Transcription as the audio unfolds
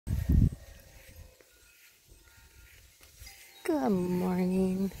Good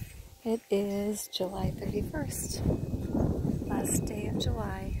morning. It is July 31st, last day of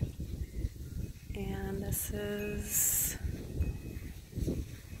July, and this is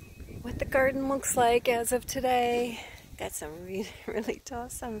what the garden looks like as of today. Got some really tall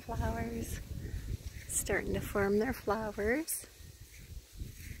sunflowers starting to form their flowers.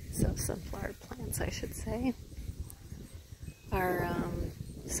 So sunflower plants, I should say. Our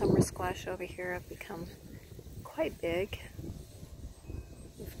summer squash over here have become quite big.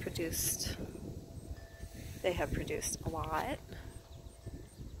 They have produced a lot.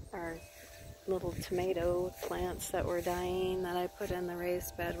 Our little tomato plants that were dying that I put in the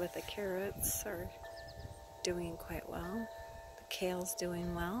raised bed with the carrots are doing quite well. The kale's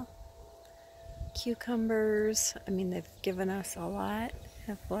doing well. Cucumbers, I mean, they've given us a lot,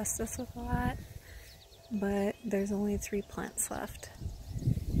 have blessed us with a lot, but there's only 3 plants left.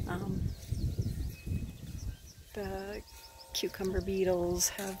 The cucumber beetles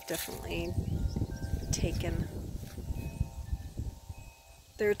have definitely taken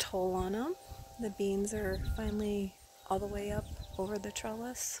their toll on them. The beans are finally all the way up over the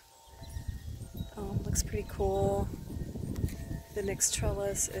trellis. Looks pretty cool. The next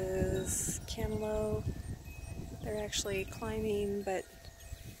trellis is cantaloupe. They're actually climbing, but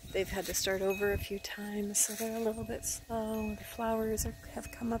they've had to start over a few times, so they're a little bit slow. The flowers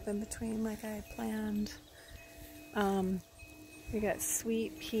have come up in between like I had planned. We got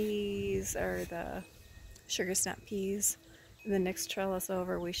sweet peas, or the sugar snap peas. And the next trellis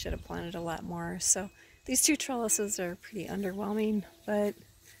over, we should have planted a lot more. So these 2 trellises are pretty underwhelming, but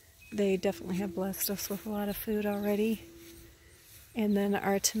they definitely have blessed us with a lot of food already. And then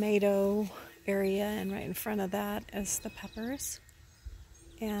our tomato area, and right in front of that is the peppers.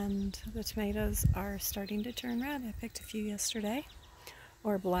 And the tomatoes are starting to turn red. I picked a few yesterday,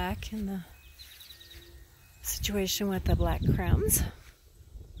 or black in the situation with the black crowns.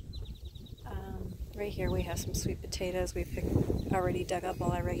 Right here we have some sweet potatoes. We already dug up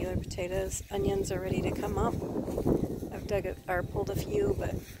all our regular potatoes. Onions are ready to come up. I've dug it, or pulled a few,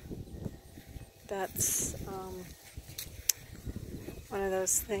 but that's one of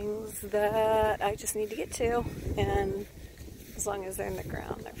those things that I just need to get to, and as long as they're in the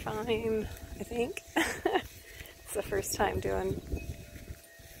ground, they're fine, I think. It's the first time doing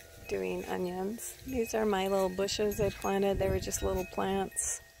onions. These are my little bushes I planted. They were just little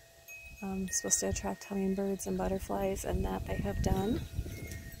plants. Supposed to attract hummingbirds and butterflies, and that they have done.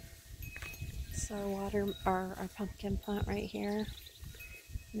 So our pumpkin plant right here.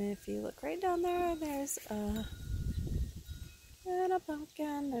 And if you look right down there, there's a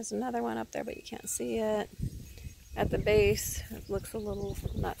pumpkin. There's another one up there, but you can't see it. At the base, it looks a little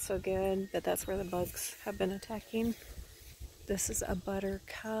not so good, but that's where the bugs have been attacking. This is a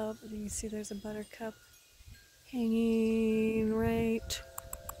buttercup. You can see there's a buttercup hanging right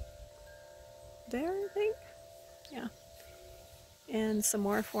there, I think. Yeah. And some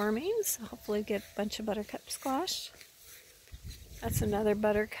more forming, so hopefully get a bunch of buttercup squash. That's another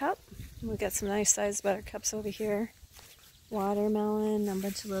buttercup. We've got some nice sized buttercups over here. Watermelon, a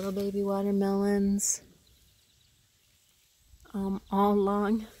bunch of little baby watermelons. All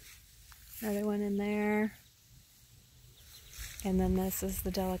along. Another one in there. And then this is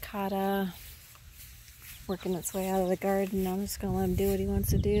the delicata, working its way out of the garden. I'm just going to let him do what he wants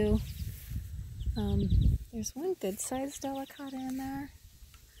to do. There's one good-sized delicata in there,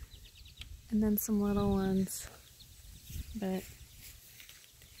 and then some little ones. But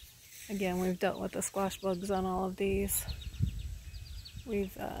again, we've dealt with the squash bugs on all of these.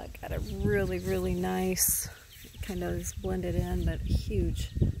 We've got a really nice, kind of is blended in, but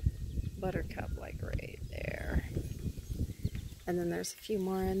huge buttercup, like right there. And then there's a few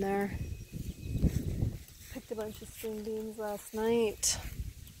more in there. Picked a bunch of string beans last night.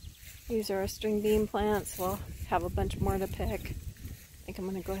 These are our string bean plants. We'll have a bunch more to pick. I think I'm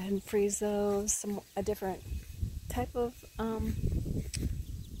going to go ahead and freeze those. A different type of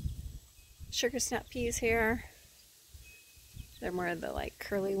sugar snap peas here. They're more of the like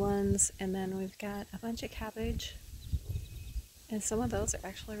curly ones. And then we've got a bunch of cabbage. And some of those are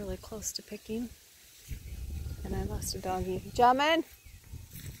actually really close to picking. And I lost a doggy. Jamin!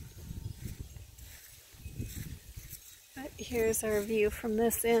 But here's our view from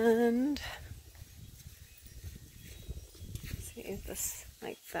this end. See if this,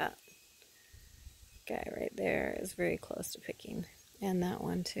 like that guy right there is very close to picking. And that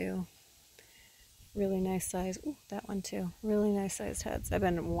one too. Really nice size. Ooh, that one too. Really nice sized heads. I've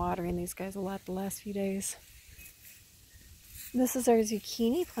been watering these guys a lot the last few days. This is our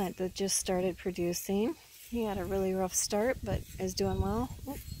zucchini plant that just started producing. He had a really rough start, but is doing well.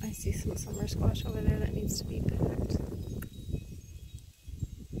 Oh, I see some summer squash over there that needs to be picked.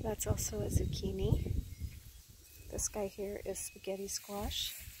 That's also a zucchini. This guy here is spaghetti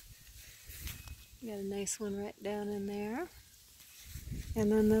squash. Got a nice one right down in there.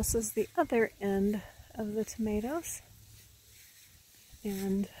 And then this is the other end of the tomatoes.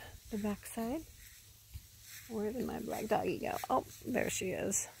 And the backside. Where did my black doggy go? Oh, there she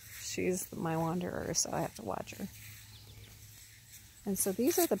is. She's my wanderer, so I have to watch her. And so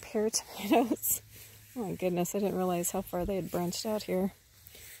these are the pear tomatoes. Oh my goodness, I didn't realize how far they had branched out here.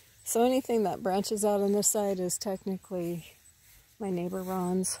 So anything that branches out on this side is technically my neighbor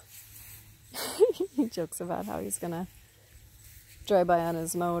Ron's. He jokes about how he's gonna drive by on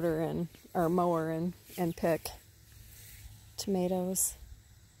his mower and pick tomatoes.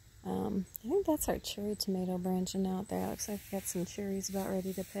 I think that's our cherry tomato branching out there. Looks like we got some cherries about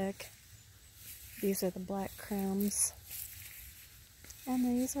ready to pick. These are the black crowns. And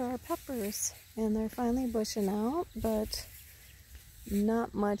these are our peppers. And they're finally bushing out, but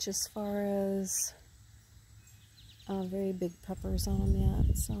not much as far as very big peppers on them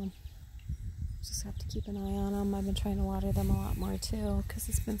yet. So just have to keep an eye on them. I've been trying to water them a lot more too because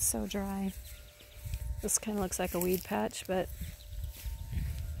it's been so dry. This kind of looks like a weed patch, but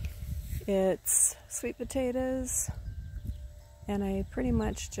it's sweet potatoes, and I pretty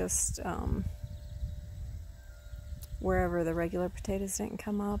much just, wherever the regular potatoes didn't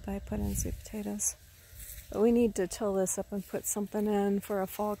come up, I put in sweet potatoes. But we need to till this up and put something in for a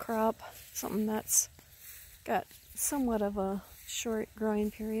fall crop, something that's got somewhat of a short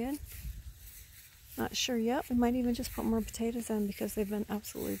growing period. Not sure yet. We might even just put more potatoes in because they've been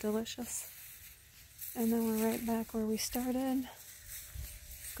absolutely delicious. And then we're right back where we started.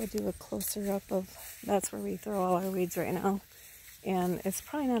 Go do a closer up of, that's where we throw all our weeds right now. And it's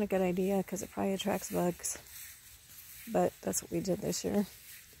probably not a good idea because it probably attracts bugs. But that's what we did this year.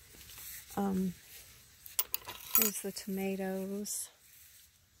 Here's the tomatoes.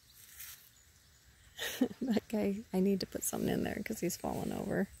 That guy, I need to put something in there because he's fallen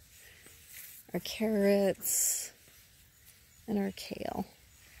over. Our carrots and our kale.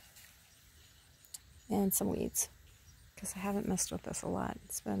 And some weeds. Because I haven't messed with this a lot.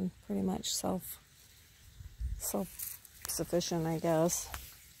 It's been pretty much self-sufficient, I guess.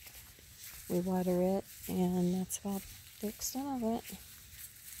 We water it, and that's about the extent of it.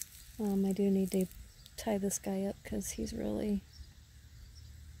 I do need to tie this guy up because he's really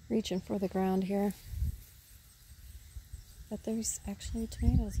reaching for the ground here. But there's actually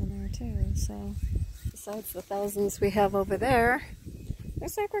tomatoes in there too, so besides the thousands we have over there,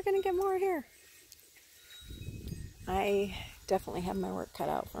 looks like we're going to get more here. I definitely have my work cut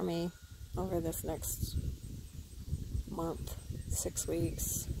out for me over this next month, 6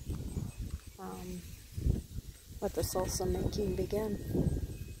 weeks. Let the salsa making begin.